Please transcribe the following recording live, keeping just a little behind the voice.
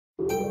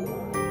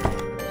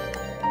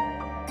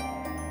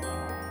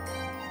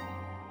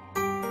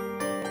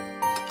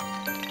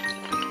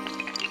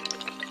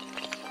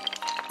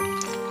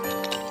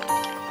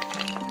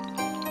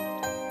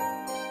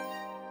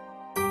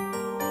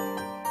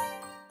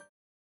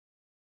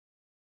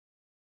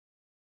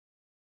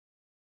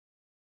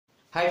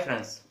Hi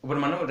friends,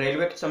 ఇప్పుడు మనం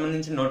రైల్వేకి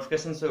సంబంధించిన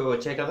నోటిఫికేషన్స్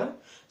వచ్చాయి కదా.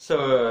 So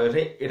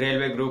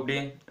railway group D,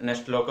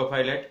 next loco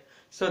pilot,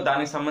 so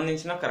దానికి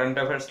సంబంధించిన కరెంట్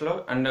అఫైర్స్ లో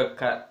అండ్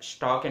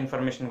స్టాక్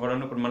ఇన్ఫర్మేషన్ కూడా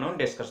ఇప్పుడు మనం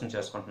డిస్కషన్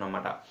చేసుకుంటున్నాం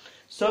అన్నమాట.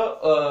 సో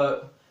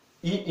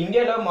ఈ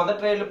ఇండియాలో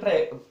మొదటి రైలు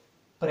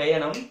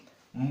ప్రయాణం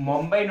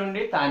ముంబై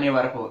నుండి థానే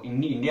వరకు.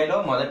 ఇండియాలో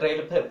మొదటి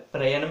రైలు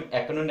ప్రయాణం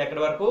ఎక్కడి నుండి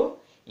ఎక్కడి వరకు?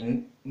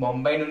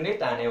 ముంబై నుండి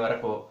థానే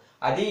వరకు.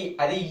 అది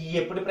అది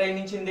ఎప్పుడు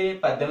ప్రయాణించింది?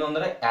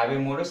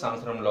 1853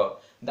 సంవత్సరంలో.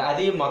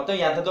 అది మొత్తం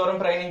ఎంత దూరం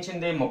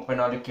ప్రయాణించింది?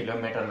 34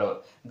 కిలోమీటర్లు.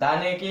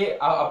 దానికి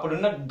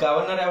అప్పుడున్న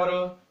గవర్నర్ ఎవరు?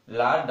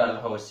 లార్డ్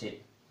డల్హౌసీ.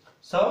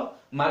 సో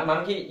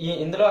మనకి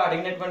ఇందులో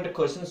అడిగినటువంటి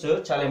క్వశ్చన్స్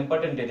చాలా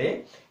ఇంపార్టెంట్. ఇది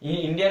ఈ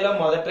ఇండియాలో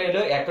మొదటి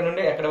రైలు ఎక్కడి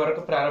నుండి ఎక్కడి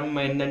వరకు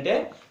ప్రారంభమైందంటే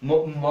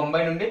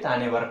ముంబై నుండి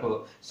థానే వరకు.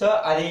 సో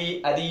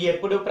అది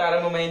ఎప్పుడు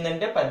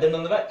ప్రారంభమైందంటే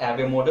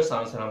 1853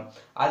 సంవత్సరం.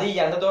 అది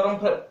ఎంత దూరం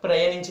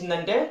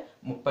ప్రయాణించిందంటే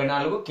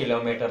 34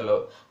 కిలోమీటర్లు.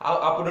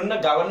 అప్పుడున్న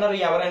గవర్నర్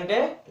ఎవరంటే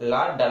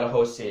లార్డ్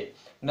డల్హౌసీ.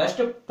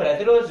 నెక్స్ట్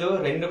ప్రతిరోజు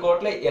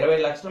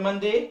 2,20,00,000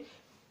 మంది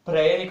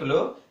ప్రయాణికులు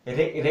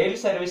రైలు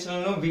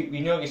సర్వీసులను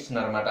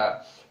వినియోగిస్తున్నారు అన్నమాట.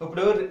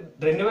 ఇప్పుడు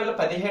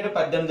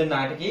 2017-18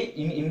 నాటికి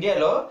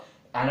ఇండియాలో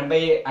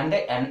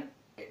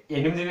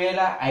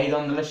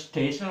 8,500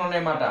 స్టేషన్లు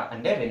ఉన్నాయన్నమాట.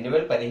 అంటే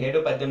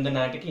 2017-18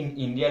 నాటికి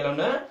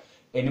ఇండియాలోనే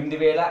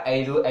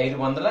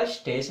 8,500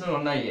 స్టేషన్లు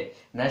ఉన్నాయి.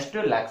 నెక్స్ట్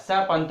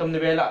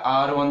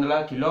 119,600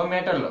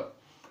 కిలోమీటర్లు,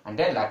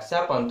 అంటే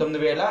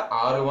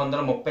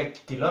 119,630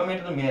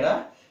 కిలోమీటర్ల మేర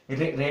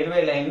రైల్వే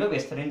లైన్లు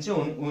విస్తరించి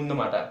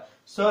ఉందన్నమాట.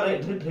 సో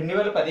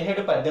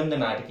 2017-18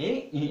 నాటికి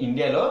ఈ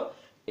ఇండియాలో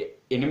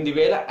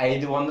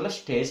 8,500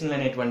 స్టేషన్లు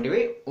అనేటువంటివి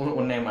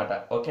ఉన్నాయన్నమాట.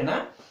 ఓకేనా?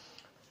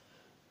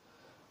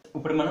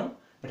 ఇప్పుడు మనం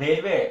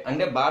రైల్వే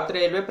అంటే భారత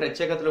రైల్వే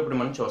ప్రత్యేకతలు ఇప్పుడు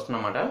మనం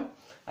చూస్తున్నామన్నమాట.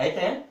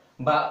 అయితే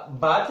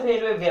భారత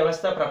రైల్వే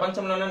వ్యవస్థ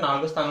ప్రపంచంలోనే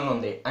 4వ స్థానంలో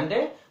ఉంది. అంటే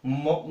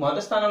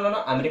మొదటి స్థానంలోనూ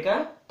అమెరికా,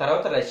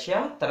 తర్వాత రష్యా,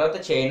 తర్వాత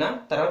చైనా,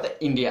 తర్వాత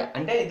ఇండియా.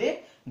 అంటే ఇది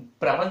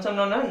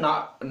ప్రపంచంలోనే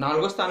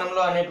 4వ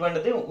స్థానంలో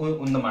అనేటువంటిది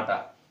ఉందన్నమాట.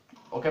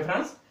 Okay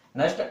friends.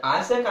 నెక్స్ట్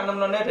ఆసియా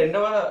ఖండంలోనే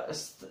 2వ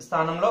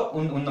స్థానంలో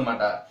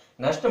ఉందన్నమాట.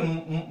 నెక్స్ట్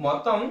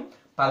మొత్తం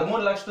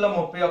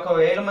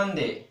 13,31,000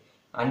 మంది,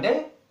 అంటే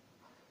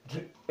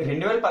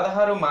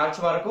 2016 మార్చి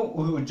వరకు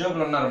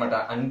ఉద్యోగులు ఉన్నారన్నమాట.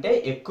 అంటే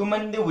ఎక్కువ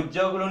మంది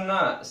ఉద్యోగులు ఉన్న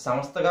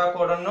సంస్థగా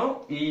కూడాను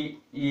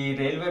ఈ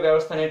రైల్వే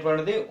వ్యవస్థ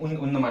అనేటువంటిది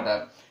ఉందన్నమాట.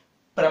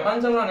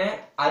 ప్రపంచంలోనే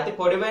అతి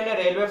పొడవైన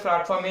రైల్వే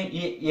ప్లాట్ఫామ్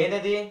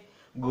ఏదది?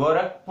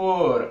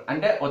 గోరఖ్పూర్,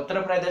 అంటే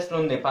ఉత్తరప్రదేశ్ లో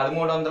ఉంది.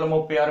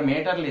 1336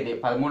 మీటర్లు. ఇది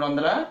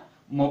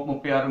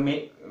 1336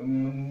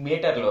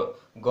 మీటర్లు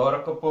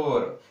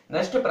గోరఖ్పూర్.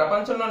 నెక్స్ట్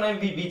ప్రపంచంలోనే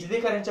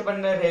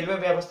విద్యుదీకరించబడిన రైల్వే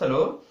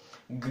వ్యవస్థలు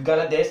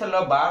గల దేశాల్లో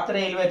భారత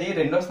రైల్వేది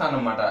 2వ స్థానం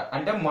అన్నమాట.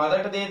 అంటే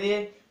మొదటిది ఏది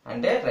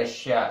అంటే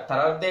రష్యా,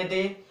 తర్వాత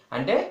ఏది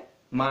అంటే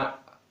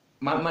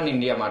మన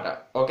ఇండియా అన్నమాట.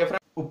 Okay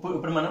friends.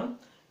 ఇప్పుడు మనం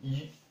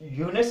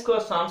యునెస్కో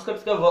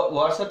సాంస్కృతిక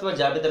వారసత్వ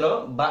జాబితాలో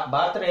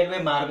భారత రైల్వే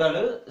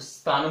మార్గాలు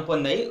స్థానం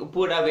పొందాయి.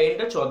 ఇప్పుడు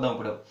అవేంటో చూద్దాం.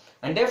 ఇప్పుడు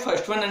అంటే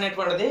ఫస్ట్ వన్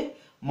అనేటువంటిది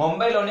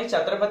ముంబైలోని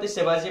ఛత్రపతి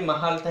శివాజీ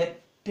మహాల్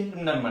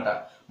టెర్మినల్ అనమాట.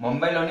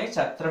 ముంబైలోని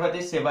ఛత్రపతి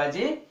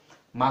శివాజీ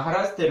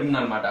మహారాజ్ టెర్మినల్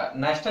అనమాట.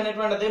 నెక్స్ట్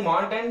అనేటువంటిది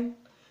మౌంటైన్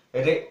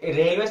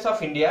రైల్వేస్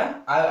ఆఫ్ ఇండియా.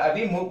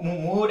 అవి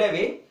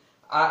మూడవి.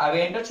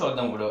 అవేంటో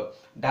చూద్దాం. ఇప్పుడు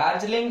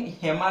డార్జిలింగ్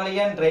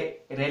హిమాలయన్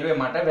రైల్వే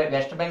మాట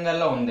వెస్ట్ బెంగాల్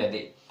లో ఉంది.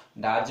 అది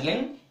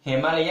Darjeeling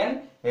Himalayan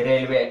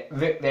railway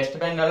west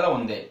Bengal లో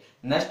ఉంది.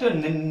 నెక్స్ట్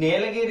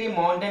నీలగిరి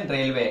మౌంటైన్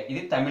రైల్వే,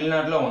 ఇది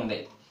తమిళనాడులో ఉంది.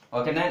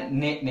 ఓకేనా?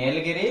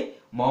 నీలగిరి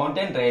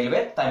మౌంటైన్ రైల్వే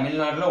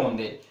తమిళనాడులో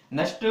ఉంది.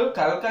 నెక్స్ట్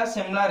కల్కా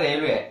సిమ్లా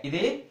రైల్వే,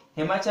 ఇది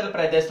హిమాచల్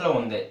ప్రదేశ్ లో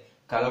ఉంది.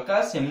 కల్కా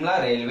సిమ్లా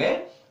రైల్వే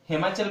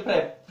హిమాచల్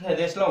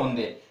ప్రదేశ్ లో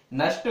ఉంది.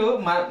 నెక్స్ట్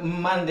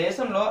మన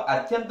దేశంలో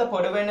అత్యంత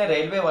పొడవైన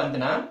రైల్వే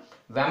వంతెన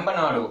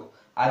వెంబనాడు.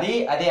 అది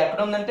ఎక్కడ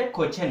ఉందంటే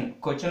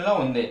కొచ్చిన్ లో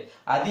ఉంది.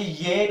 అది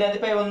ఏ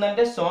నదిపై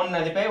ఉందంటే సోన్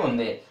నదిపై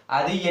ఉంది.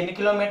 అది ఎన్ని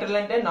కిలోమీటర్లు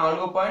అంటే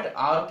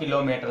 4.6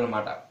 కిలోమీటర్లు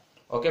అన్నమాట.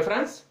 Okay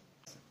friends.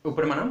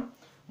 ఇప్పుడు మనం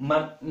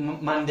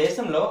మన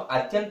దేశంలో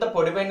అత్యంత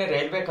పొడవైన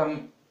రైల్వే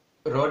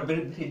రోడ్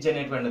బ్రిడ్జ్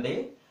అనేటువంటిది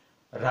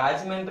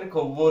రాజమండ్రి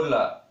కొవ్వూర్ల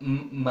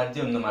మధ్య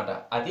ఉందన్నమాట.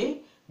 అది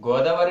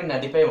గోదావరి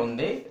నదిపై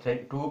ఉంది.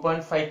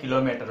 2.5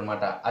 కిలోమీటర్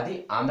అన్నమాట. అది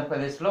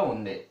ఆంధ్రప్రదేశ్ లో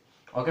ఉంది.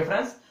 Okay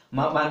friends.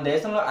 మన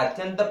దేశంలో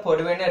అత్యంత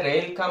పొడవైన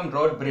రైల్ కమ్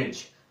రోడ్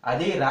బ్రిడ్జ్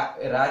అది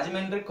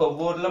రాజమండ్రి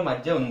కొవ్వూర్ల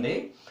మధ్య ఉంది.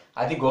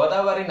 అది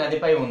గోదావరి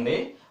నదిపై ఉంది.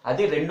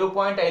 అది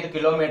 2.5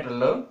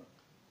 కిలోమీటర్లు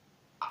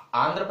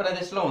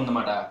ఆంధ్రప్రదేశ్ లో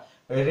ఉందన్నమాట.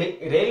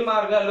 రైలు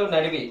మార్గాలు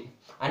నడివి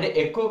అంటే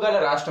ఎక్కువ గల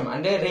రాష్ట్రం,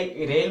 అంటే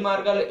రైలు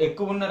మార్గాలు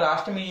ఎక్కువ ఉన్న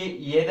రాష్ట్రం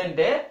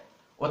ఏదంటే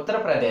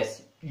ఉత్తరప్రదేశ్,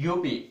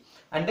 యూపీ.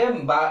 అంటే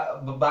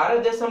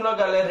భారతదేశంలో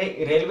గల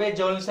రైల్వే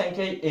జోన్ల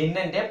సంఖ్య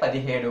ఏంటంటే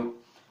 17.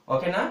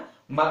 ఓకేనా?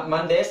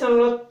 మన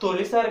దేశంలో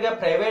తొలిసారిగా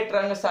ప్రైవేట్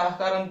రంగ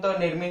సహకారంతో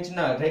నిర్మించిన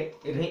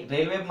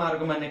రైల్వే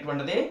మార్గం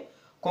అనేటువంటిది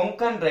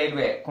కొంకన్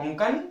రైల్వే.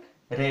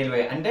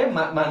 అంటే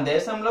మన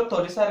దేశంలో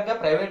తొలిసారిగా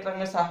ప్రైవేట్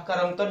రంగ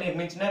సహకారంతో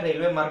నిర్మించిన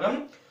రైల్వే మార్గం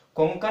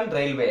కొంకన్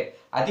రైల్వే.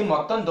 అది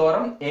మొత్తం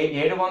దూరం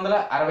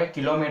 760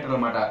 కిలోమీటర్లు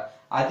అన్నమాట.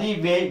 అది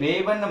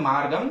వేయబడిన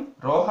మార్గం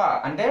రోహా,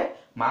 అంటే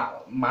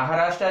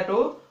మహారాష్ట్ర టు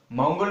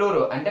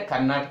మంగళూరు అంటే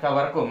కర్ణాటక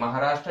వరకు,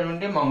 మహారాష్ట్ర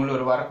నుండి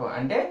మంగళూరు వరకు,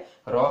 అంటే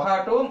రోహా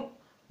టు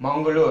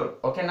మంగళూరు.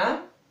 ఓకేనా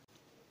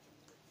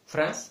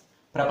ఫ్రెండ్స్?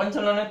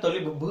 ప్రపంచంలోనే తొలి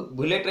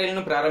బుల్లెట్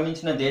రైలును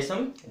ప్రారంభించిన దేశం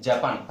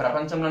జపాన్.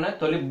 ప్రపంచంలోనే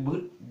తొలి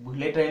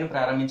బుల్లెట్ రైలును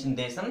ప్రారంభించిన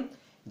దేశం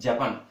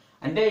జపాన్.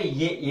 అంటే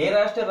ఏ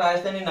రాష్ట్ర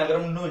రాజధాని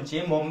నగరం నుంచి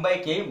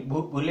ముంబైకి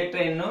బుల్లెట్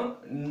ట్రైన్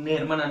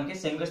నిర్మాణానికి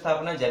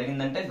శంకుస్థాపన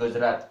జరిగిందంటే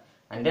గుజరాత్.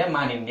 అంటే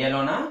మన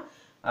ఇండియాలోన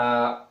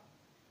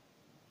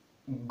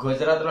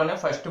గుజరాత్ లోనే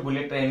ఫస్ట్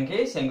బుల్లెట్ ట్రైన్ కి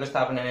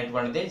శంకుస్థాపన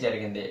అనేటువంటిది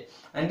జరిగింది.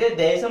 అంటే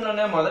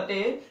దేశంలోనే మొదటి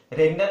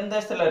 2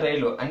 అంతస్తుల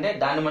రైలు, అంటే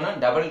దాన్ని మనం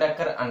డబుల్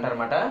డెక్కర్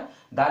అంటారన్నమాట.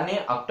 దాన్ని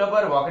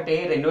అక్టోబర్ 1,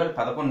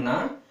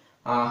 2011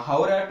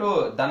 హౌరా టు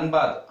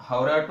ధన్బాద్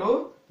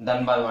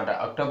అనమాట.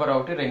 అక్టోబర్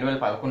 1,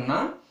 2011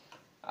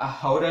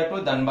 హౌరా టు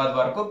ధన్బాద్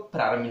వరకు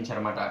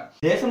ప్రారంభించారన్నమాట.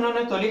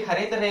 దేశంలోనే తొలి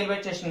హరిత రైల్వే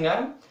స్టేషన్ గా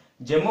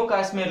జమ్మూ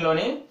కాశ్మీర్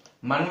లోని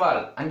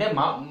మన్వాల్, అంటే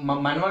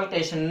మన్వాల్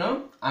స్టేషన్ ను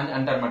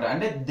అంటారన్నమాట.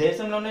 అంటే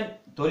దేశంలోనే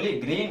తొలి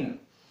గ్రీన్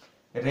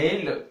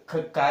రైల్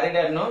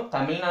కారిడార్ ను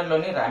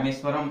తమిళనాడులోని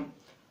రామేశ్వరం,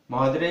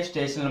 మదురై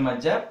స్టేషన్ల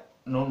మధ్య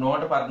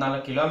 114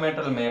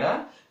 కిలోమీటర్ల మేర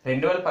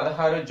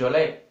 2016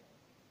 జూలై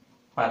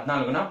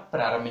 14న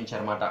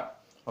ప్రారంభించారన్నమాట.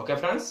 ఓకే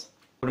ఫ్రెండ్స్,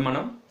 ఇప్పుడు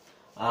మనం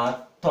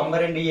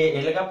 92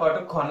 ఏళ్లుగా పాటు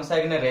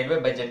కొనసాగిన రైల్వే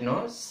బడ్జెట్ ను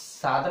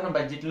సాధారణ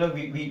బడ్జెట్ లో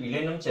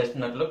విలీనం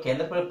చేస్తున్నట్లు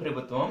కేంద్ర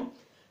ప్రభుత్వం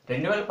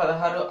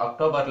 2016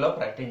 అక్టోబర్ లో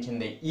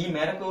ప్రకటించింది. ఈ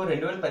మేరకు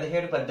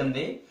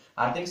 2017-18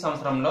 ఆర్థిక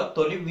సంవత్సరంలో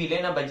తొలి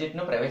విలీన బడ్జెట్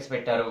ను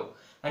ప్రవేశపెట్టారు.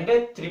 అంటే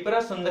త్రిపుర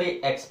సుందరి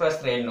ఎక్స్ప్రెస్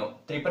రైలును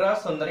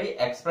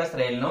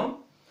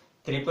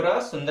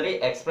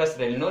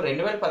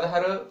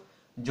 2016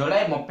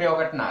 జూలై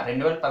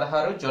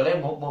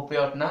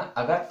 31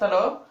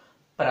 అగర్తలో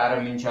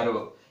ప్రారంభించారు.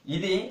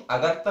 ఇది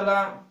అగర్తల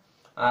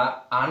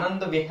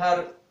ఆనంద్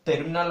విహార్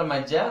టెర్మినల్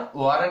మధ్య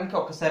వారానికి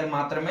ఒకసారి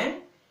మాత్రమే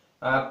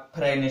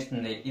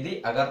ప్రయాణిస్తుంది. ఇది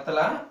అగర్తల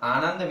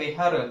ఆనంద్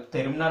విహార్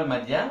టెర్మినల్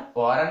మధ్య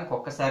వారానికి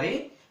ఒక్కసారి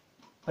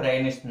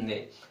ప్రయాణిస్తుంది.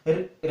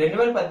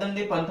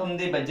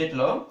 2018-19 బడ్జెట్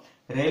లో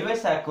రైల్వే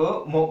శాఖ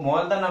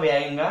మూలధన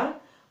వ్యయంగా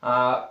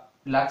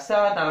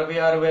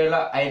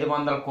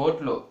 1,46,500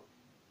 కోట్లు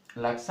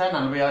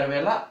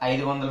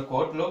 1,46,500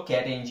 కోట్లు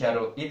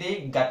కేటాయించారు. ఇది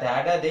గత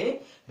ఏడాది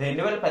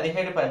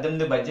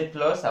 2017-18 బడ్జెట్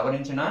లో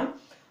సవరించిన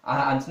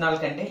అంచనాల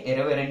కంటే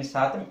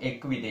 22%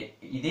 ఎక్కువ.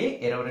 ఇది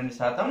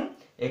 22%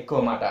 ఎక్కువ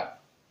మాట.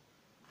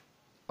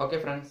 ఓకే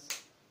ఫ్రెండ్స్,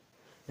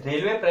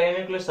 రైల్వే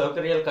ప్రయాణికుల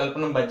సౌకర్యాల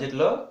కల్పన బడ్జెట్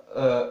లో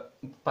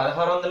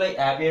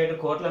 1,657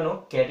 కోట్లను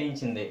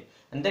కేటాయించింది.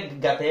 అంటే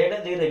గత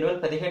ఏడాది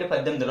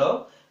 2017-18లో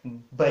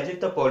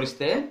బడ్జెట్ తో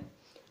పోలిస్తే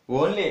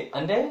ఓన్లీ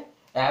అంటే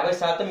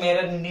 50% మేర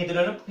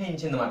నిధులను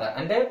పెంచిందన్నమాట.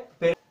 అంటే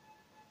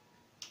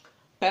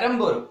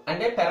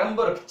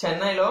పెరంబూర్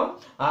చెన్నైలో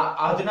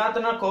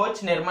అధునాతన కోచ్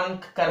నిర్మాణ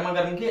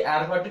కర్మాగారానికి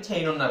ఏర్పాటు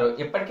చేయనున్నారు.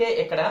 ఇప్పటికే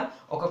ఇక్కడ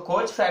ఒక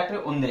కోచ్ ఫ్యాక్టరీ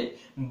ఉంది.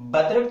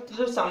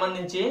 భద్రతకు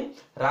సంబంధించి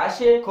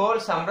రాష్ట్రీయ కోల్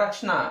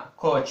సంరక్షణ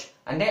కోచ్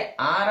అంటే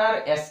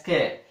RRSK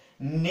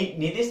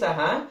నిధి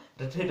సహా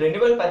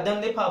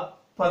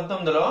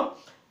 2018-19లో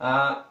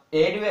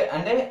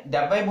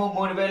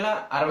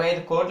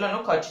 73,065 కోట్లను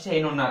ఖర్చు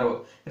చేయనున్నారు.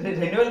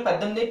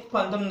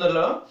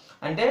 2018-19లో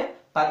అంటే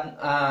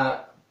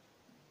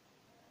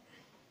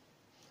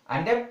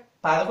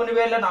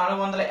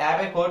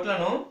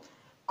 11,450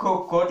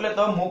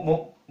 కోట్లతో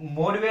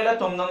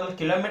 3,900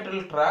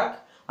 కిలోమీటర్ల ట్రాక్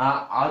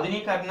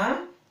ఆధునీకరణ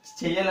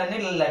చేయాలని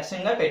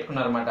లక్ష్యంగా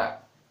పెట్టుకున్నారన్నమాట.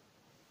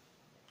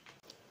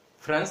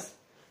 ఫ్రెండ్స్,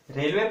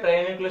 రైల్వే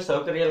ప్రయాణికుల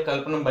సౌకర్యాల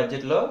కల్పన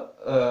బడ్జెట్ లో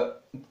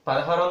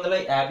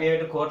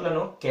 1,657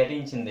 కోట్లను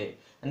కేటాయించింది.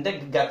 అంటే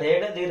గత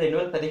ఏడాది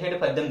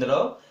 2017-18లో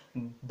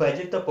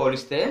బడ్జెట్ తో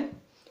పోలిస్తే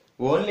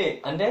ఓన్లీ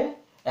అంటే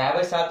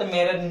 50%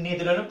 మేర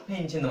నిధులను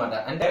పెంచిందన్నమాట.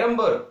 అంటే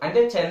పెరంబూర్ అంటే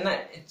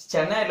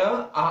చెన్నైలో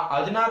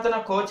అధునాతన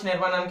కోచ్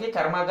నిర్మాణానికి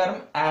కర్మాగారం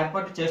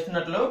ఏర్పాటు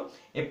చేస్తున్నట్లు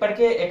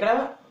ఇప్పటికే ఇక్కడ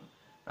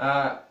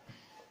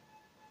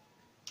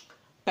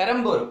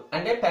పెరంబూర్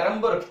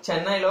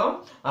చెన్నైలో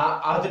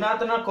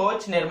అధునాతన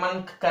కోచ్ నిర్మాణ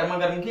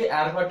కర్మాగారానికి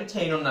ఏర్పాటు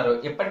చేయనున్నారు.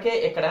 ఇప్పటికే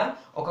ఇక్కడ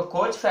ఒక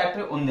కోచ్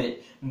ఫ్యాక్టరీ ఉంది.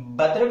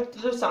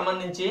 భద్రతకు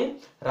సంబంధించి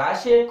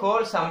రాష్ట్రీయ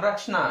కోల్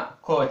సంరక్షణ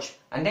కోచ్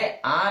అంటే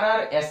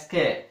RRSK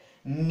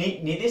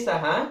నిధి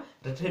సహా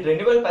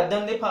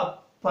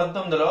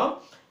 2018-19లో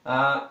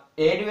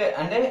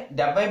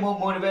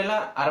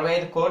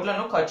 73,065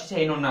 కోట్లను ఖర్చు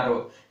చేయనున్నారు.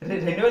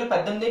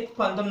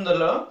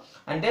 2018-19లో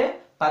అంటే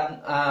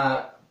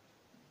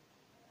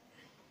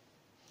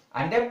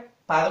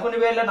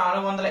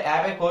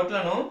 11,450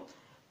 కోట్లతో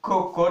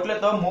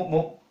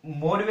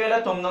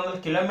 3,900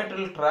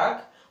 కిలోమీటర్ల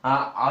ట్రాక్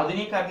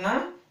ఆధునీకరణ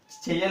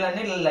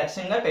చేయాలని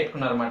లక్ష్యంగా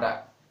పెట్టుకున్నారన్నమాట.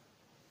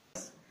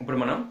 ఇప్పుడు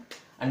మనం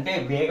అంటే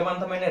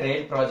వేగవంతమైన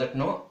రైల్ ప్రాజెక్ట్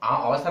ను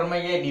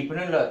అవసరమయ్యే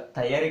నిపుణుల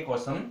తయారీ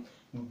కోసం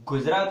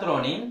గుజరాత్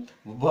లోని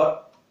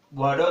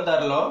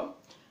వడోదరలో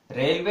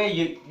రైల్వే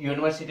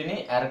యూనివర్సిటీని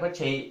ఏర్పాటు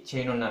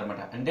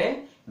చేయనున్నారన్నమాట. అంటే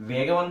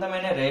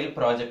వేగవంతమైన రైల్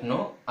ప్రాజెక్ట్ ను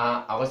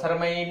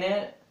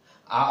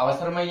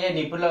అవసరమయ్యే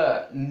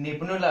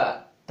నిపుణుల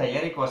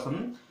తయారీ కోసం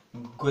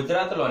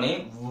గుజరాత్ లోని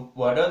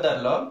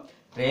వడోదరలో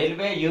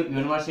రైల్వే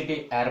యూనివర్సిటీ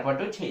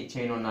ఏర్పాటు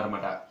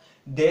చేయనున్నారన్నమాట.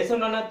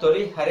 దేశంలోనే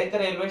తొలి హరిత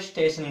రైల్వే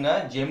స్టేషన్ గా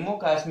జమ్మూ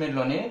కాశ్మీర్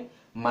లోని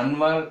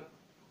మన్వాల్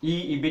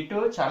ఈ బిట్టు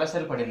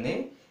చాలాసార్లు పడింది.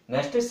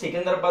 నెక్స్ట్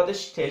సికింద్రాబాద్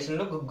స్టేషన్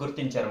లో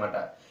గుర్తించారన్నమాట.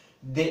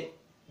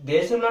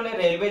 దేశంలోని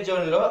రైల్వే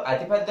జోన్ లో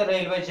అతిపెద్ద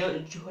రైల్వే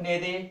జోన్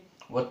ఏది?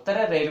 ఉత్తర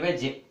రైల్వే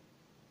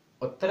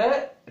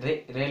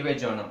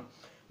జోన్.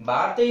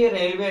 భారతీయ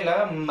రైల్వేల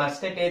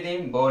మస్కట్ ఏది?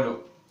 బోలు.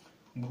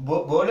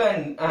 బోలు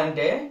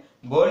అంటే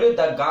బోలు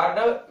ద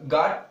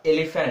గాడ్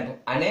ఎలిఫెంట్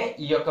అనే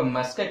ఈ యొక్క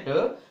మస్కట్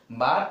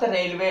భారత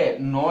రైల్వే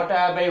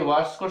 150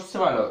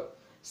 వార్షికోత్సవాలు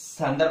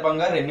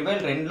సందర్భంగా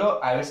 2002లో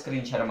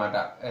ఆవిష్కరించారన్నమాట.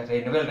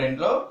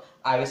 2002లో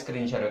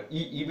ఆవిష్కరించారు.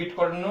 ఈ బిట్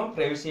కూడా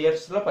ప్రీవియస్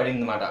ఇయర్స్ లో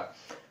పడింది అన్నమాట.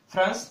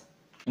 ఫ్రాన్స్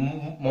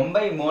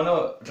ముంబై మోనో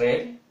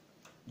రైల్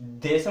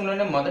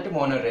దేశంలోనే మొదటి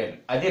మోనో రైల్.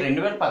 అది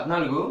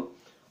 2014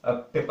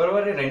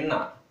 ఫిబ్రవరి 2న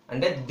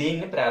అంటే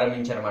దీన్ని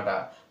ప్రారంభించారన్నమాట.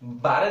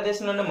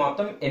 భారతదేశంలోనే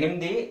మొత్తం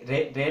 8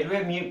 రైల్వే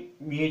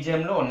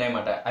మ్యూజియంలు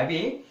ఉన్నాయన్నమాట.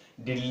 అవి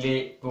ఢిల్లీ,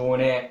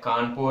 పూణే,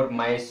 కాన్పూర్,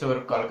 మైసూర్,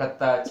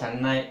 కోల్కతా,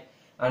 చెన్నై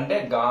అంటే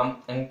గామ్,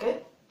 ఇంకా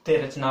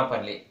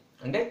తిరుచినాపల్లి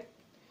అంటే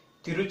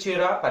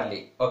తిరుచిరాపల్లి.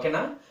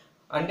 ఓకేనా?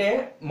 అంటే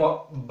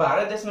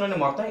భారతదేశంలోని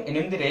మొత్తం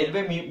 8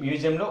 రైల్వే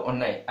మ్యూజియంలు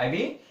ఉన్నాయి.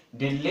 అవి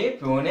ఢిల్లీ,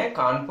 పూణే,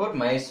 కాన్పూర్,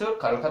 మైసూర్,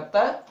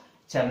 కలకత్తా,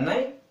 చెన్నై,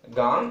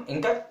 గామ్,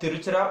 ఇంకా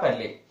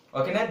తిరుచిరాపల్లి.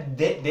 ఓకేనా?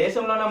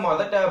 దేశంలోనే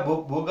మొదట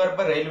భూగర్భ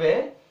రైల్వే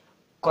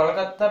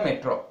కోల్కతా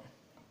మెట్రో.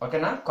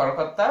 ఓకేనా?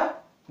 కోల్కతా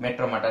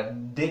మెట్రో అన్నమాట.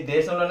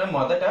 దేశంలోనే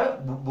మొదట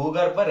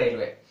భూగర్భ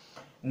రైల్వే.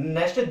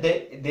 నెక్స్ట్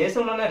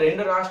దేశంలోనే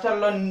 2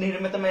 రాష్ట్రాల్లో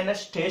నిర్మితమైన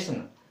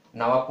స్టేషన్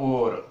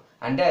నవపూర్.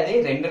 అంటే అది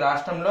 2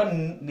 రాష్ట్రంలో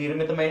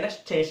నిర్మితమైన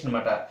స్టేషన్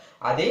అన్నమాట.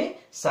 అది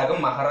సగం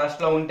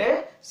మహారాష్ట్రలో ఉంటే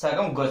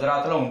సగం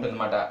గుజరాత్ లో ఉంటుంది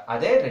అన్నమాట.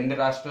 అదే 2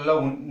 రాష్ట్రాల్లో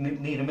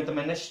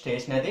నిర్మితమైన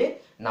స్టేషన్ అది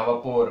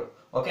నవపూర్.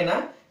 ఓకేనా?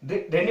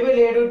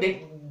 2007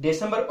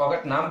 డిసెంబర్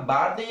 1న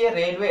భారతీయ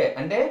రైల్వే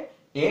అంటే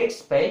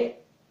ఎయిడ్స్ పై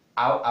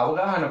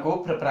అవగాహనకు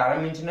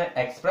ప్రారంభించిన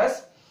ఎక్స్ప్రెస్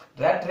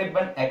రెడ్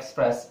రిబ్బన్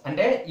ఎక్స్ప్రెస్.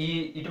 అంటే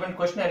ఇటువంటి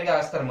క్వశ్చన్ అడిగి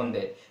ఆస్కారం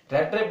ఉంది.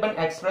 రెడ్ రిబ్బన్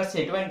ఎక్స్ప్రెస్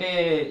ఎటువంటి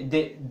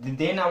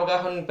దేని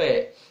అవగాహనపై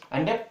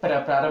అంటే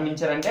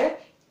ప్రారంభించారంటే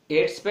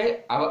ఎయిడ్స్ పై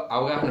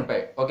అవగాహనపై.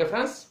 ఓకే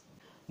ఫ్రెండ్స్,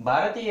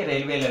 భారతీయ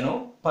రైల్వేలను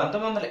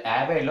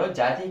 1950లో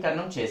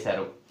జాతీయకరణం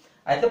చేశారు.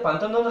 అయితే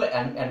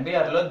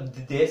 1986లో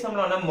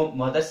దేశంలోనే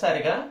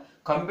మొదటిసారిగా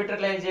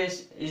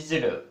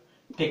కంప్యూటరైజ్డ్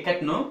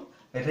టికెట్ ను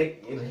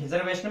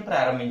రిజర్వేషన్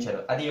ప్రారంభించారు.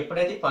 అది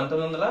ఎప్పుడైతే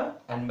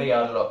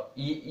 1986లో.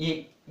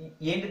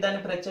 ఏంటి దాని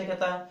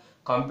ప్రత్యేకత?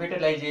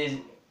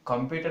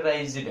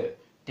 కంప్యూటరైజ్డ్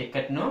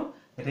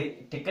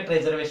టికెట్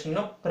రిజర్వేషన్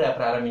ను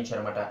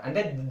ప్రారంభించారన్నమాట.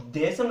 అంటే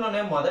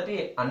దేశంలోనే మొదటి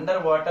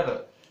under water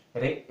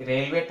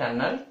railway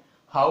tunnel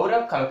Howrah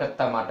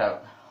Calcutta మాట.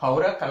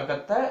 హౌరా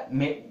కలకత్తా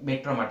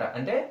మెట్రో మాట.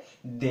 అంటే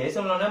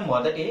దేశంలోనే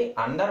మొదటి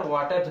under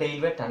water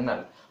railway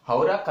tunnel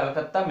Howrah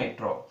Calcutta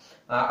metro.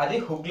 అది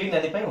హుగ్లీ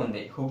నదిపై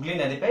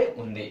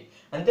ఉంది.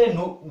 అంటే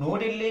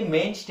న్యూఢిల్లీ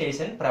మెయిన్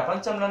స్టేషన్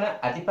ప్రపంచంలోనే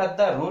అతిపెద్ద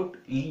రూట్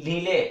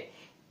లీలే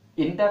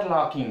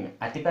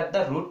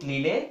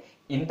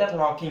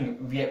ఇంటర్లాకింగ్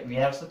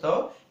వ్యవస్థతో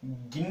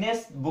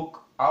గిన్నెస్ బుక్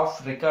ఆఫ్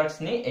రికార్డ్స్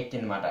ని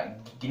ఎక్కిందన్నమాట.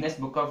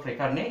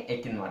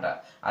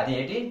 అది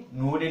ఏంటి?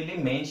 న్యూఢిల్లీ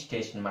మెయిన్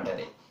స్టేషన్ అన్నమాట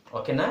అది.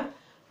 ఓకేనా?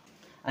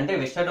 అంటే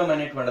విశాఖడోమ్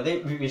అనేటువంటిది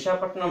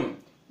విశాఖపట్నం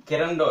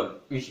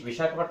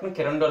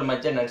కిరణ్డోల్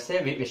మధ్య నడిచే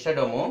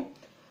విశాఖడోము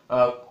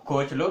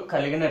కోచ్లు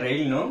కలిగిన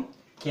రైలును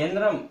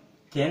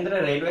కేంద్ర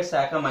రైల్వే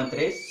శాఖ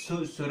మంత్రి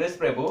సురేష్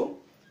ప్రభు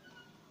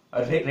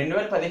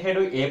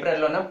 2017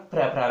 ఏప్రిల్లోనే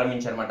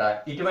ప్రారంభించారన్నమాట.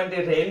 ఇటువంటి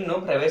రైలును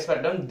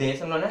ప్రవేశపెట్టడం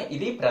దేశంలోనే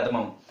ఇది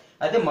ప్రథమం.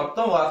 అదే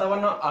మొత్తం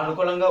వాతావరణం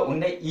అనుకూలంగా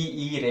ఉండే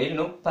ఈ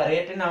రైలును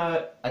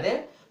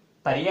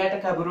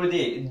పర్యాటక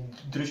అభివృద్ధి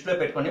దృష్టిలో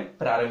పెట్టుకుని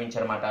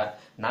ప్రారంభించారన్నమాట.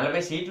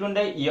 40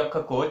 సీట్లుండే ఈ యొక్క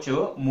కోచ్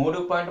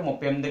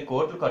 3.38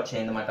 కోట్లు ఖర్చు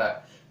అయిందన్నమాట.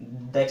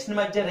 దక్షిణ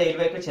మధ్య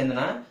రైల్వేకి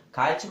చెందిన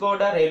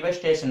కాచిగూడ రైల్వే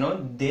స్టేషన్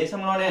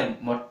దేశంలోనే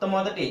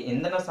మొట్టమొదటి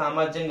ఇంధన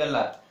సామర్థ్యం గల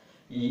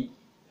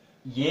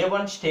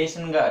A1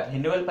 స్టేషన్ గా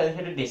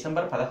 2017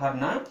 డిసెంబర్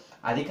 16న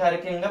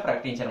అధికారికంగా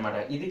ప్రకటించారన్నమాట.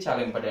 ఇది చాలా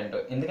ఇంపార్టెంట్.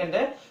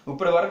 ఎందుకంటే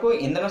ఇప్పటి వరకు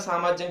ఇంధన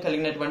సామర్థ్యం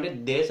కలిగినటువంటి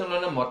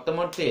దేశంలోనే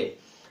మొట్టమొదటి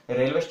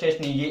రైల్వే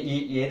స్టేషన్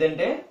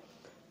ఏదంటే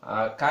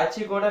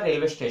కాచిగూడ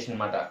రైల్వే స్టేషన్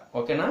అన్నమాట.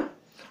 ఓకేనా?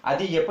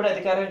 అది ఎప్పుడు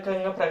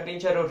అధికారికంగా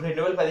ప్రకటించారు?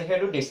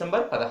 2017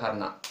 డిసెంబర్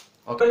 16న.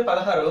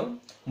 16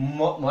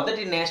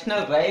 మొదటి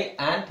national rail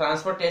and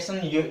transportation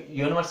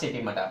university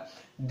అన్నమాట.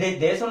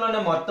 దేశంలోనే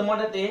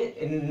మొట్టమొదటి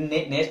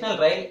నేషనల్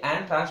రైల్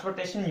అండ్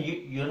ట్రాన్స్పోర్టేషన్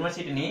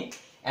యూనివర్సిటీని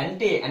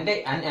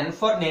N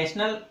for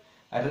national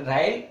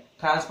rail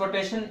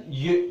transportation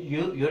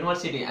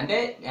university అంటే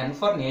N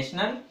for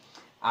national,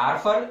 are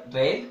for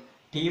rail,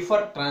 tea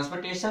for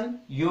transportation,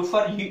 you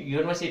for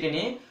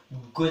యూనివర్సిటీని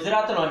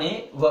గుజరాత్ లోని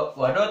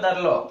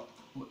వడోదరలో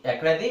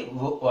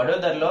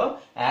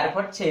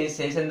ఏర్పాటు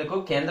చేసేందుకు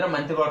కేంద్ర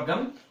మంత్రివర్గం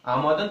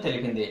ఆమోదం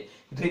తెలిపింది.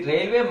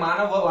 రైల్వే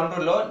మానవ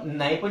వనరుల్లో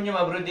నైపుణ్యం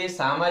అభివృద్ధి,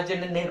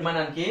 సామాజిక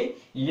నిర్మాణానికి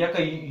ఈ యొక్క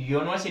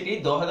యూనివర్సిటీ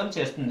దోహదం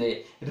చేస్తుంది.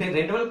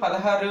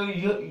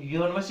 2016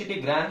 యూనివర్సిటీ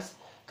గ్రాంట్స్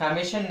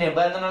కమిషన్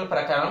నిబంధనల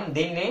ప్రకారం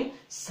దీన్ని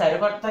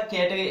సరికొత్త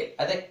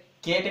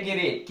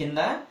కేటగిరీ కింద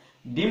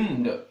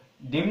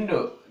డిమ్డ్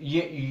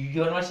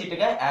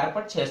యూనివర్సిటీగా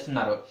ఏర్పాటు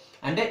చేస్తున్నారు.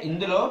 అంటే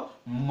ఇందులో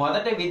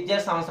మొదటి విద్యా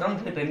సంవత్సరం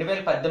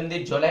 2018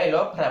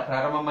 జూలైలో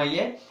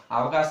ప్రారంభమయ్యే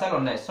అవకాశాలు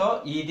ఉన్నాయి. సో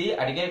ఇది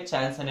అడిగే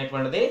ఛాన్స్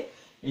అనేటువంటిది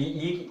ఈ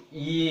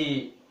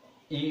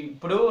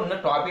ఇప్పుడు ఉన్న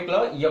టాపిక్ లో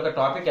ఈ యొక్క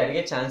టాపిక్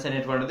అడిగే ఛాన్స్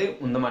అనేటువంటిది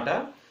ఉందన్నమాట.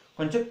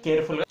 కొంచెం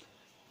కేర్ఫుల్ గా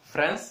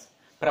ఫ్రెండ్స్,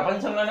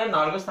 ప్రపంచంలోనే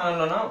 4వ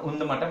స్థానంలోనే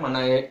ఉందన్నమాట మన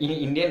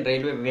ఇండియన్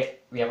రైల్వే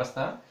వ్యవస్థ.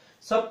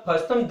 సో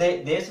ప్రస్తుతం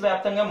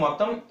దేశవ్యాప్తంగా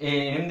మొత్తం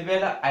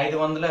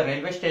 8500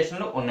 రైల్వే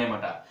స్టేషన్లు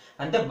ఉన్నాయన్నమాట.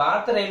 అంటే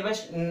భారత రైల్వే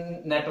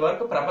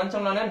నెట్వర్క్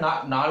ప్రపంచంలోనే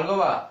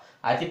 4వ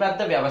అతిపెద్ద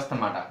వ్యవస్థ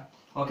అన్నమాట.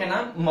 ఓకేనా.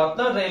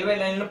 మొత్తం రైల్వే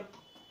లైన్లు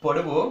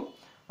పొడవు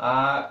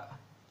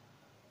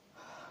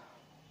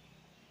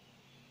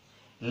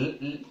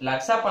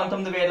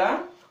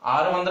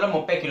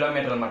 1,19,630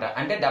 కిలోమీటర్లు అన్నమాట.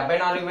 అంటే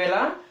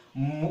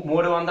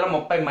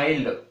 74,330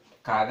 మైళ్ళు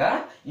కాగా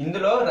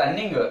ఇందులో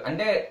రన్నింగ్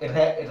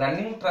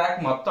ట్రాక్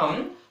మొత్తం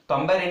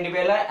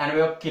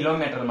 92,081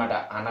 కిలోమీటర్లు అన్నమాట.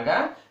 అనగా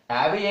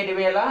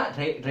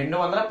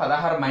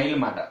 57,216 మైళ్ళు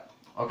అన్నమాట.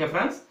 ఓకే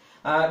ఫ్రెండ్స్,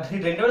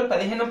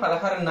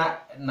 2015-16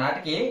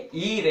 నాటికి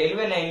ఈ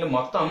రైల్వే లైన్లు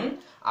మొత్తం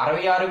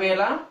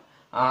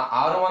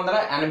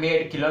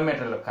 66,687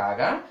 కిలోమీటర్లు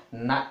కాగా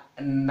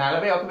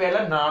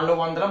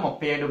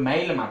 41,437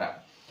 మైళ్ళు అన్నమాట.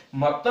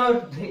 మొత్తం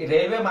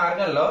రైల్వే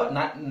మార్గాల్లో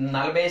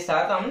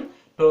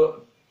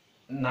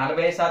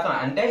 40%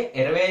 అంటే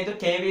 25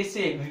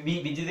 కేవీసీ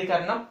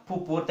విద్యుదీకరణ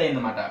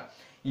పూర్తయిందన్నమాట.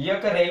 ఈ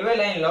యొక్క రైల్వే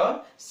లైన్ లో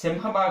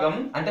సింహభాగం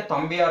అంటే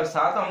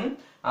 96%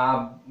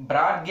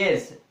 బ్రాడ్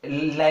గేజ్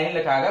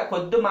లైన్లు కాగా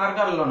కొద్ది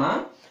మార్గాల్లోన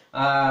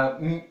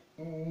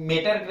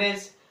మీటర్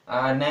గేజ్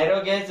నైరో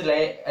గేజ్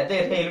అదే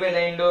రైల్వే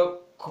లైన్లు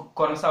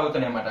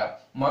కొనసాగుతున్నాయి అన్నమాట.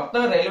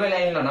 మొత్తం రైల్వే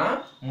లైన్లోన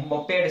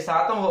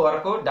 37%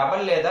 వరకు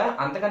డబల్ లేదా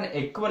అంతకన్నా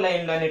ఎక్కువ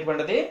లైన్లు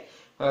అనేటువంటిది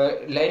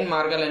లైన్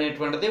మార్గాలు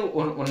అనేటువంటిది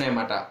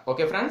ఉన్నాయన్నమాట.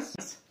 ఓకే ఫ్రెండ్స్,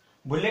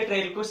 బుల్లెట్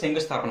రైల్ కు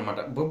శంకుస్థాపన అన్నమాట.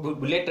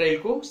 బుల్లెట్ రైల్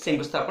కు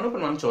శంకుస్థాపన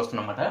ఇప్పుడు మనం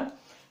చూస్తున్నాం అన్నమాట.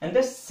 అంటే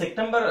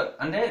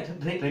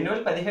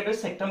 2017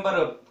 సెప్టెంబర్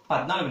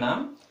 14న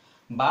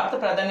భారత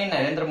ప్రధాని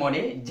నరేంద్ర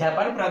మోడీ,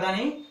 జపాన్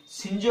ప్రధాని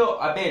షింజో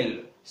అబెల్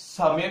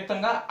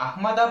సంయుక్తంగా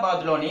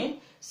అహ్మదాబాద్ లోని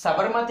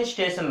సబర్మతి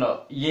స్టేషన్ లో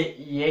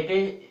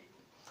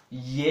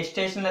ఏ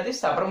స్టేషన్ అది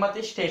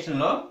సబర్మతి స్టేషన్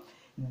లో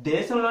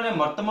దేశంలోనే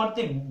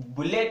మొట్టమొదటి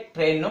బుల్లెట్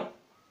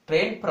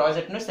ట్రైన్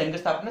ప్రాజెక్ట్ ను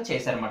శంకుస్థాపన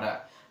చేశారన్నమాట.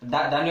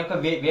 దాని యొక్క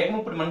వేగం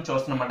ఇప్పుడు మనం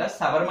చూస్తున్నామన్నమాట.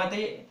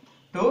 సబర్మతి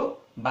టు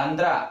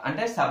బంద్రా,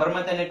 అంటే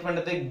సబర్మతి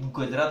అనేటువంటిది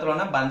గుజరాత్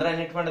లోన, బంద్రా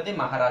అనేటువంటిది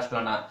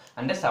మహారాష్ట్రలోన.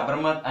 అంటే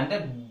సబర్మతి అంటే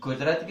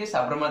గుజరాత్ కి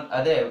సబర్మతి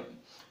అదే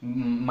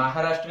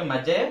మహారాష్ట్రకి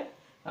మధ్య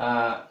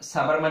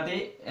సబర్మతి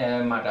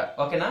అన్నమాట.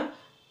 ఓకేనా.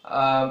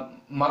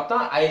 మొత్తం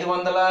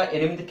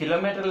 508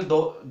 కిలోమీటర్ల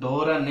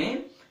దూరాన్ని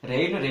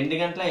రైలు 2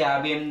 గంటల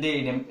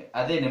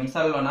 58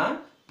 నిమిషాల్లోన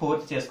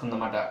పూర్తి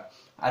చేసుకుందన్నమాట.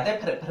 అదే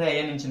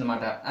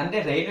ప్రయాణించిందన్నమాట. అంటే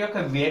రైలు యొక్క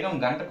వేగం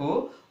గంటకు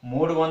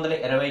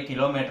 320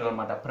 కిలోమీటర్లు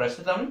అన్నమాట.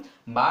 ప్రస్తుతం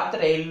భారత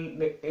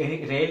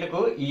రైలుకు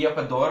ఈ యొక్క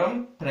దూరం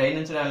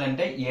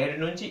ప్రయాణించాలంటే 7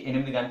 నుంచి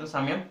 8 గంటల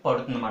సమయం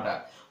పడుతుందన్నమాట.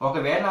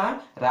 ఒకవేళ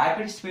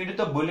ర్యాపిడ్ స్పీడ్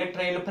తో బుల్లెట్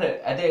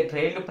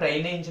రైలు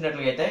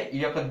ప్రయాణించినట్లయితే ఈ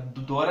యొక్క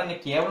దూరాన్ని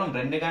కేవలం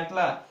 2 గంటల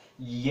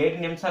 7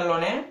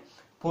 నిమిషాల్లోనే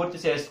పూర్తి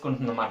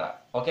చేసుకుంటుందన్నమాట.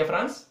 ఓకే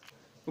ఫ్రెండ్స్,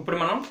 ఇప్పుడు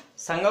మనం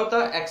సంగౌత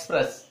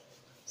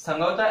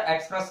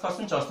ఎక్స్ప్రెస్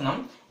కోసం చూస్తున్నాం.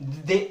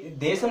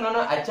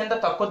 దేశంలోనే అత్యంత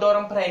తక్కువ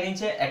దూరం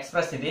ప్రయాణించే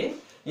ఎక్స్ప్రెస్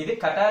ఇది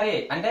కటారి,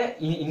 అంటే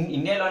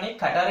ఇండియాలోని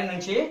కటారి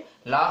నుంచి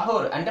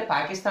లాహోర్ అంటే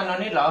పాకిస్తాన్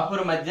లోని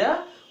లాహోర్ మధ్య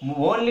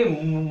ఓన్లీ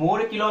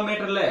 3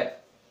 కిలోమీటర్లే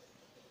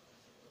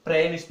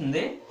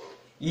ప్రయాణిస్తుంది.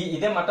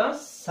 ఇదే మాట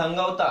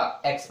సంగౌత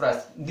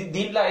ఎక్స్ప్రెస్.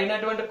 దీంట్లో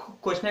అడిగినటువంటి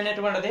క్వశ్చన్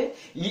అనేటువంటిది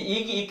ఈ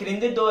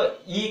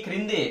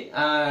క్రింది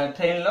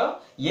ట్రైన్ లో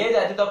ఏది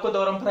అతి తక్కువ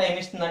దూరం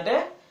ప్రయాణిస్తుందంటే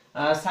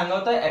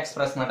సంగౌత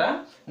ఎక్స్ప్రెస్ మాట.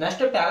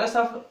 నెక్స్ట్ ప్యాలెస్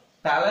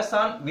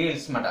ఆన్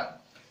వీల్స్ మాట.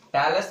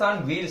 ప్యాలెస్ ఆన్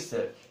వీల్స్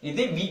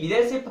ఇది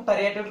విదేశీ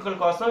పర్యాటకుల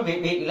కోసం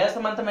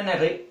విలాసవంతమైన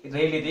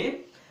రైలు ఇది.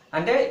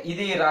 అంటే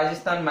ఇది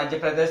రాజస్థాన్,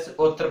 మధ్యప్రదేశ్,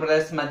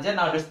 ఉత్తరప్రదేశ్ మధ్య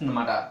నడుస్తుంది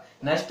అన్నమాట.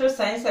 నెక్స్ట్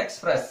సైన్స్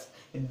ఎక్స్ప్రెస్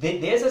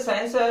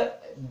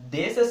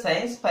దేశ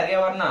సైన్స్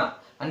పర్యావరణ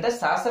అంటే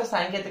శాస్త్ర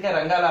సాంకేతిక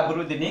రంగాల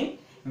అభివృద్ధిని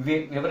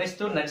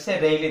వివరిస్తూ నడిచే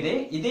రైలు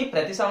ఇది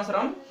ప్రతి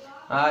సంవత్సరం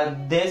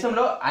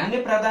దేశంలో అన్ని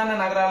ప్రధాన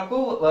నగరాలకు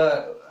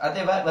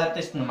అదే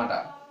వర్తిస్తుంది అన్నమాట.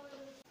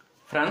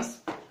 ఫ్రెండ్స్,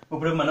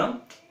 ఇప్పుడు మనం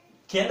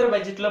కేంద్ర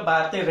బడ్జెట్ లో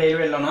భారతీయ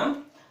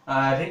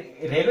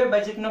రైల్వే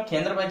బడ్జెట్ ను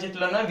కేంద్ర బడ్జెట్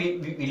లోన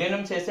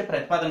విలీనం చేసే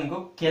ప్రతిపాదనకు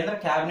కేంద్ర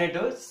కేబినెట్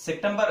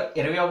సెప్టెంబర్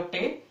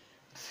 21,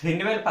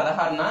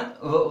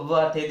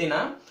 2016 తేదీన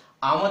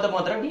ఆమోద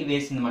ముద్ర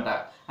వేసిందన్నమాట.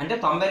 అంటే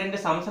 92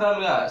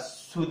 సంవత్సరాలుగా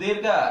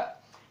సుదీర్ఘ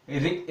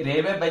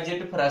రైల్వే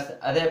బడ్జెట్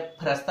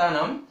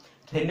ప్రస్థానం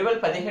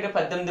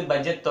 2017-18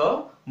 బడ్జెట్ తో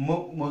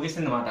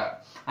ముగిసిందన్నమాట.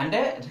 అంటే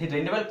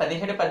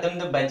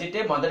 2017-18 బడ్జెట్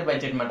మొదటి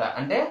బడ్జెట్ అన్నమాట.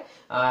 అంటే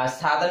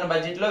సాధారణ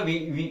బడ్జెట్ లో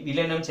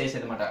విలీనం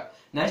చేసేది అన్నమాట.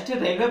 నెక్స్ట్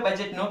రైల్వే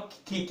బడ్జెట్ ను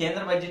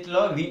కేంద్ర బడ్జెట్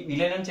లో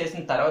విలీనం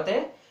చేసిన తర్వాతే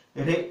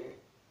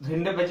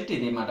రెండో బడ్జెట్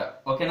ఇది అన్నమాట.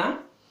 ఓకేనా.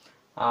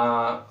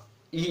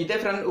 ఇదే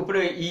ఫ్రెండ్, ఇప్పుడు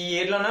ఈ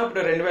ఇయర్ లోనే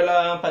ఇప్పుడు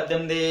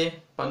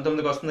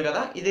 2018-19 వస్తుంది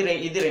కదా,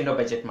 ఇది రెండో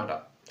బడ్జెట్ అన్నమాట.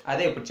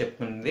 అదే ఇప్పుడు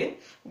చెప్తుంది.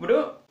 ఇప్పుడు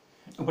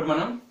ఇప్పుడు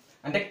మనం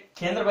అంటే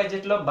కేంద్ర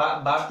బడ్జెట్ లో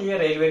భారతీయ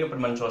రైల్వేలు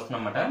ఇప్పుడు మనం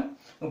చూస్తున్నాం అన్నమాట.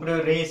 ఇప్పుడు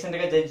రీసెంట్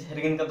గా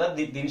జరిగింది కదా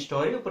దీని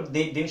స్టోరీ. ఇప్పుడు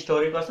దీని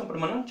స్టోరీ కోసం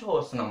ఇప్పుడు మనం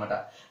చూస్తున్నాం అన్నమాట.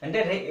 అంటే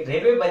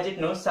రైల్వే బడ్జెట్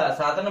ను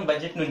సాధారణ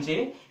బడ్జెట్ నుంచి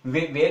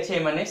వేరు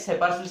చేయమని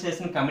సిఫార్సులు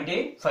చేసిన కమిటీ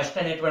ఫస్ట్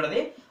అనేటువంటిది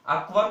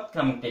Acworth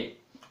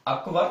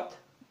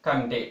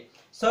committee.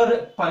 So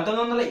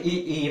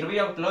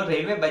 1921లో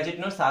railway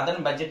budget ను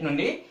సాధారణ బడ్జెట్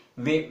నుండి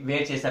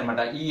వేరు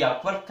చేశారన్నమాట. ఈ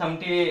అక్వర్త్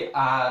కమిటీ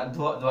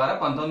ద్వారా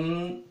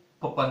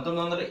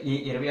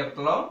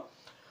 1921లో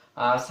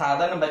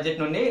సాధారణ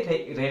బడ్జెట్ నుండి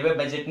రైల్వే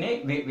బడ్జెట్ ని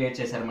వేరు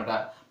చేశారన్నమాట.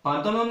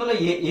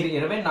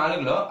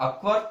 1924లో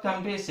అక్వర్త్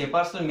కమిటీ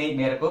సిఫార్సుల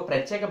మేరకు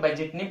ప్రత్యేక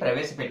బడ్జెట్ ని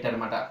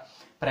ప్రవేశపెట్టారన్నమాట.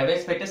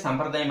 ప్రవేశపెట్టే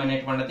సంప్రదాయం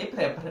అనేటువంటిది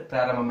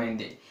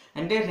ప్రారంభమైంది.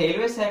 అంటే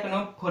రైల్వే శాఖను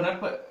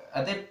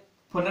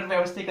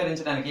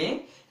పునర్వ్యవస్థీకరించడానికి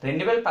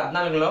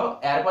 2014లో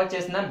ఏర్పాటు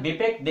చేసిన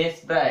బిపెక్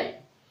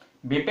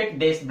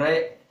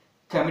దేశ్బ్రాయ్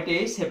కమిటీ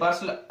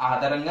సిఫార్సుల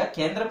ఆధారంగా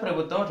కేంద్ర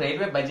ప్రభుత్వం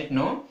రైల్వే బడ్జెట్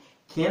ను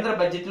కేంద్ర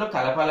బడ్జెట్ లో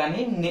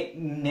కలపాలని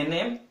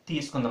నిర్ణయం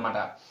తీసుకుందన్నమాట.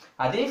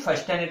 అది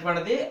ఫస్ట్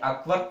అనేటువంటిది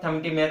అక్వర్త్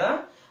కమిటీ మీద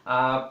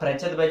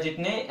ప్రత్యేక బడ్జెట్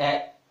ని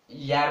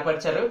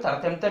ఏర్పరిచారు.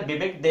 తర్వాత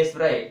బిపెక్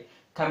దేశ్బ్రాయ్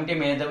కమిటీ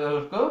మీద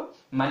వరకు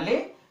మళ్ళీ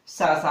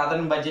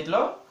సాధారణ బడ్జెట్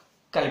లో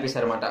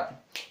కల్పిస్తారు అన్నమాట.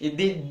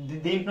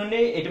 దీంట్ నుండి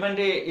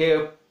ఎటువంటి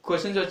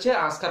క్వశ్చన్స్ వచ్చే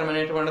ఆస్కారం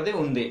అనేటువంటిది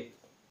ఉంది.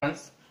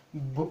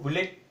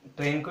 బుల్లెట్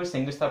ట్రైన్ కు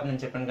శంకుస్థాపన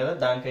చెప్పాను కదా,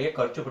 దానికి అయ్యే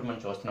ఖర్చు ఇప్పుడు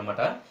మనం చూస్తున్నాం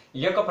అన్నమాట.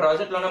 ఈ యొక్క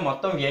ప్రాజెక్ట్ లోనే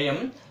మొత్తం వ్యయం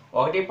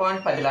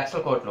 1.10 లక్షల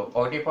కోట్లు.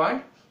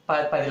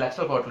 1.10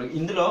 లక్షల కోట్లు.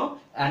 ఇందులో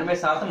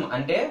 80%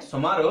 అంటే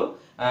సుమారు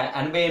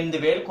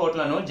 88,000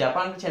 కోట్లను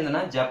జపాన్ కు చెందిన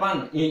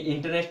జపాన్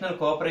ఇంటర్నేషనల్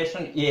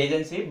కోఆపరేషన్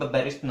ఏజెన్సీ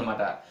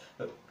భరిస్తుందన్నమాట.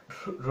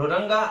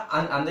 రుణంగా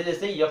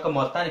అందజేస్తే ఈ యొక్క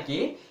మొత్తానికి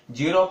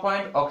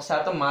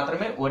 0.1%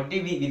 మాత్రమే వడ్డీ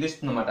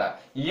విధిస్తుందన్నమాట.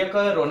 ఈ యొక్క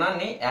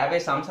రుణాన్ని 50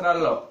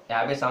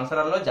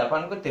 సంవత్సరాల్లో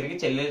జపాన్ కు తిరిగి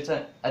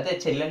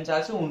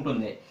చెల్లించాల్సి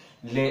ఉంటుంది.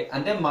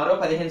 అంటే మరో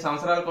 15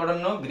 సంవత్సరాలు కూడా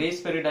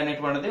గ్రేస్ పీరియడ్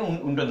అనేటువంటిది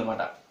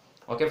ఉంటుందన్నమాట.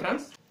 ఓకే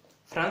ఫ్రెండ్స్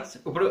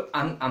ఇప్పుడు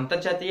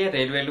అంతర్జాతీయ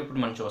రైల్వేలు ఇప్పుడు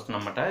మనం చూస్తున్నాం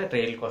అన్నమాట.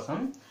 రైలు కోసం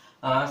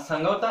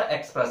సంగౌతా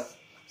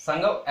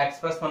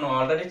ఎక్స్ప్రెస్ మనం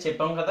ఆల్రెడీ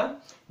చెప్పాం కదా,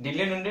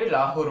 ఢిల్లీ నుండి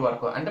లాహోర్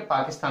వరకు అంటే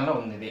పాకిస్తాన్ లో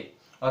ఉంది ఇది.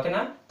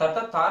 ఓకేనా. తర్వాత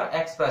థార్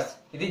ఎక్స్ప్రెస్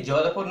ఇది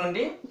జోధపూర్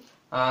నుండి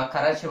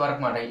కరాచీ వరకు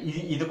మాట.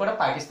 ఇది కూడా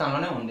పాకిస్తాన్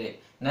లోనే ఉంది.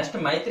 నెక్స్ట్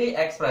మైత్రి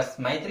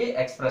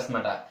ఎక్స్ప్రెస్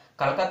మాట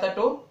కలకత్తా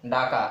టు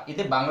ఢాకా,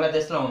 ఇది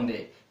బంగ్లాదేశ్ లో ఉంది.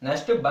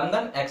 నెక్స్ట్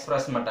బంధన్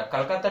ఎక్స్ప్రెస్ మాట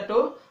కలకత్తా టు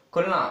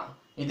కుల్నా,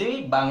 ఇది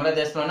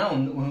బంగ్లాదేశ్ లోనే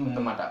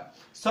ఉందన్నమాట.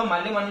 సో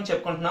మళ్ళీ మనం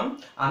చెప్పుకుంటున్నాం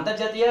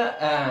అంతర్జాతీయ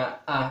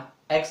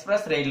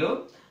express rail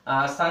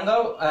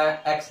సంగవ్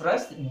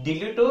express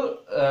Delhi to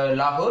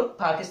Lahore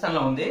Pakistan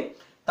లో ఉంది.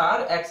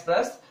 థార్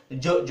ఎక్స్ప్రెస్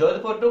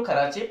జోధ్పూర్ టు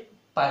కరాచీ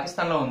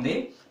పాకిస్తాన్ లో ఉంది.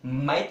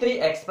 మైత్రి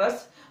ఎక్స్ప్రెస్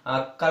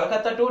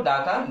కలకత్తా టు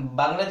ఢాకా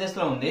బంగ్లాదేశ్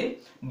లో ఉంది.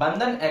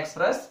 బంధన్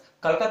ఎక్స్ప్రెస్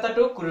కలకత్తా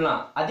టు కుల్నా,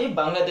 అది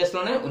బంగ్లాదేశ్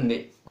లోనే ఉంది.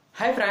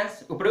 హాయ్ ఫ్రెండ్స్,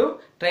 ఇప్పుడు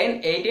ట్రైన్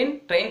 18,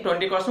 ట్రైన్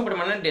 20 కోసం ఇప్పుడు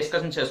మనం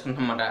డిస్కషన్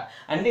చేసుకుంటాం అన్నమాట.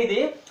 అంటే ఇది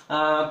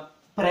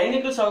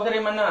ప్రయాణికుల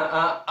సౌకర్యమైన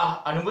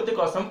అనుభూతి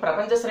కోసం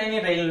ప్రపంచ శ్రేణి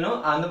రైళ్లను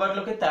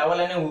అందుబాటులోకి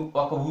తేవాలనే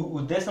ఒక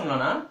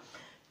ఉద్దేశంలోన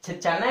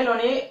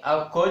చెన్నైలోని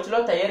కోచ్ లో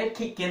తయారీ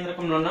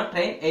కేంద్రకంలోన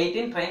ట్రైన్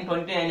 18, ట్రైన్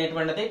 20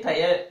 అనేటువంటిది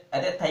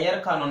తయారు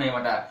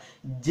కానున్నాయన్నమాట.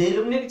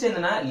 జర్మనీకి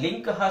చెందిన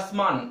లింక్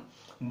హస్మాన్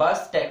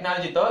బస్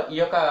టెక్నాలజీతో ఈ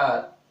యొక్క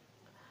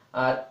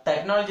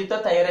టెక్నాలజీతో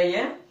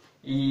తయారయ్యే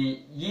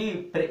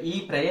ఈ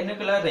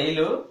ప్రయాణికుల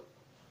రైలు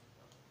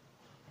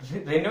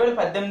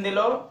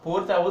 2018లో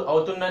పూర్తి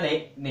అవుతున్న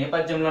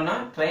నేపథ్యంలోన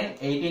ట్రైన్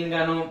 18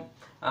 గాను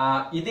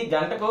ఇది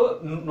గంటకు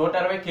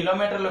 160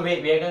 కిలోమీటర్ల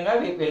వేగంగా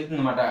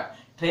వెళ్తుందన్నమాట.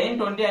 ట్రైన్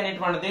 20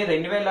 అనేటువంటిది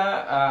 2020లో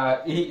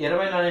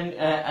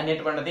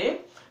అనేటువంటిది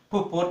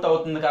పూర్తి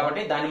అవుతుంది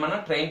కాబట్టి దాన్ని మనం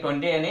ట్రైన్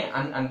 20 అని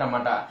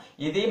అంటామట.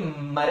 ఇది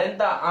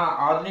మరింత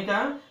ఆధునిక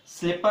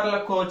స్లీపర్ల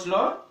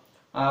కోచ్తో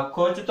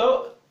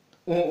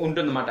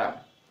ఉంటుందన్నమాట.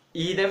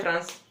 ఇదే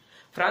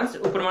ఫ్రెండ్స్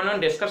ఇప్పుడు మనం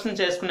డిస్కషన్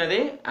చేసుకున్నది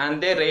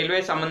అంతే రైల్వే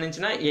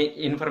సంబంధించిన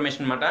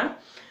ఇన్ఫర్మేషన్ అన్నమాట.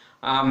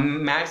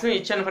 మ్యాక్సిమం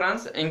ఇచ్చాను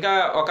ఫ్రెండ్స్. ఇంకా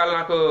ఒకవేళ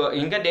నాకు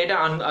ఇంకా డేటా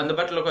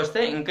అందుబాటులోకి వస్తే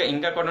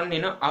ఇంకా కూడా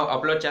నేను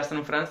అప్లోడ్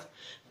చేస్తాను friends.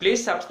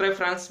 Please subscribe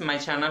friends my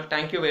channel.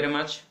 Thank you very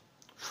much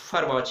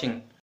for watching.